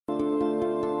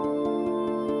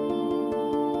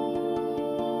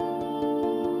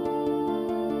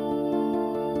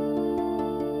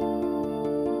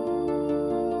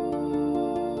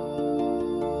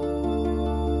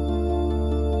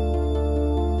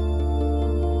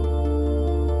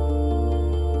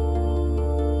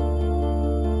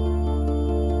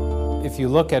if you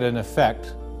look at an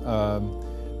effect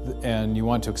and you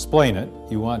want to explain it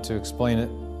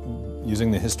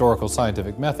using the historical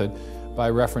scientific method by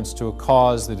reference to a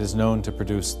cause that is known to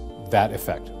produce that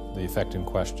effect, the effect in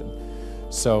question.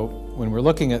 So when we're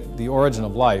looking at the origin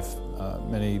of life,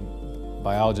 many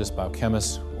biologists,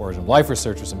 biochemists, origin of life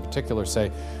researchers in particular say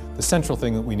the central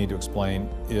thing that we need to explain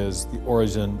is the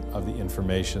origin of the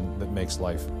information that makes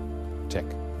life tick,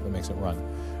 that makes it run.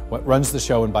 What runs the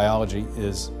show in biology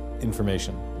is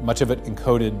information, much of it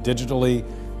encoded digitally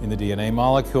in the DNA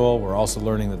molecule. We're also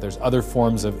learning that there's other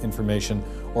forms of information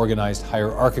organized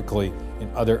hierarchically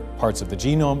in other parts of the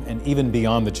genome and even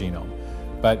beyond the genome.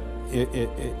 But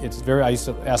it's very, I used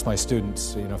to ask my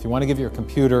students, you know, if you want to give your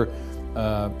computer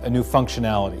a new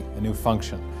functionality, a new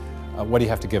function, what do you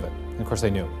have to give it? And of course they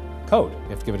knew. Code. You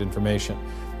have to give it information.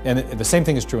 And the same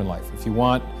thing is true in life. If you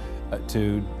want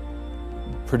to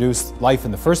produce life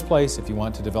in the first place, if you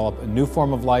want to develop a new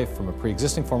form of life from a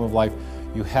pre-existing form of life,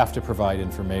 you have to provide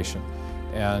information.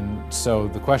 And so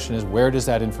the question is, where does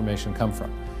that information come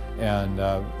from? And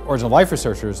origin of life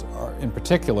researchers are, in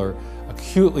particular,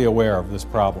 acutely aware of this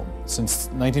problem. Since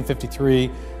 1953,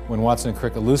 when Watson and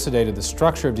Crick elucidated the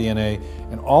structure of DNA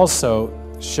and also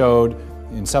showed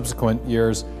in subsequent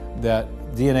years that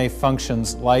DNA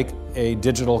functions like a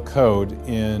digital code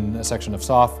in a section of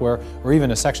software or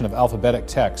even a section of alphabetic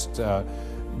text.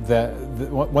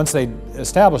 Once they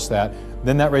established that,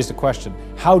 then that raised a question.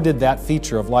 How did that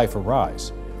feature of life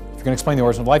arise? If you're going to explain the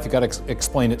origin of life, you've got to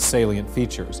explain its salient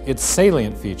features. Its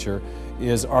salient feature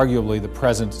is arguably the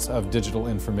presence of digital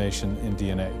information in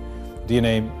DNA.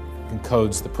 DNA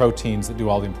encodes the proteins that do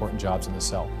all the important jobs in the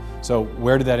cell. So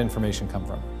where did that information come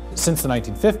from? Since the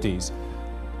 1950s,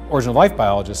 origin of life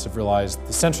biologists have realized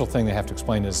the central thing they have to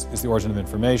explain is the origin of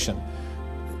information.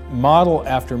 Model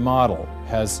after model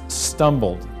has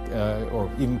stumbled or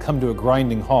even come to a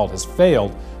grinding halt, has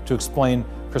failed to explain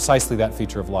precisely that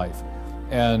feature of life.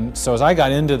 And so as I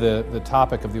got into the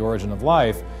topic of the origin of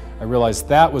life, I realized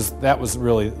that was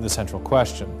really the central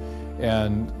question.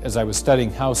 And as I was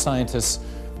studying how scientists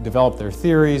developed their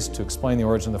theories to explain the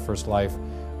origin of the first life,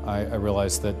 I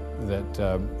realized that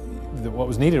what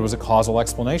was needed was a causal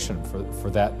explanation for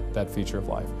that feature of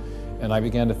life. And I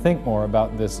began to think more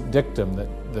about this dictum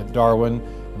that Darwin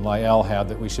and Lyell had,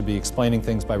 that we should be explaining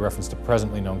things by reference to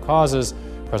presently known causes,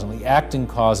 presently acting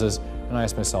causes, and I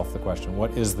asked myself the question,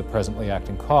 what is the presently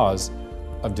acting cause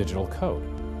of digital code?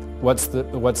 What's the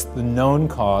known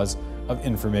cause of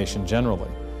information generally?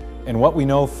 And what we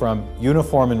know from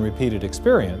uniform and repeated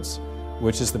experience,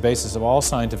 which is the basis of all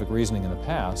scientific reasoning in the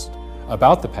past,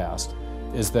 about the past,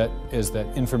 is that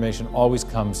information always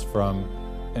comes from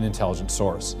an intelligent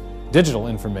source. Digital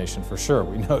information, for sure,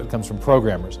 we know it comes from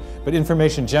programmers, but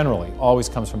information generally always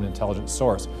comes from an intelligent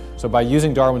source. So by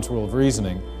using Darwin's rule of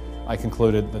reasoning, I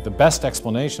concluded that the best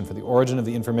explanation for the origin of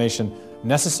the information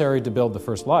necessary to build the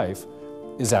first life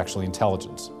is actually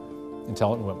intelligence,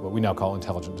 what we now call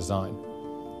intelligent design.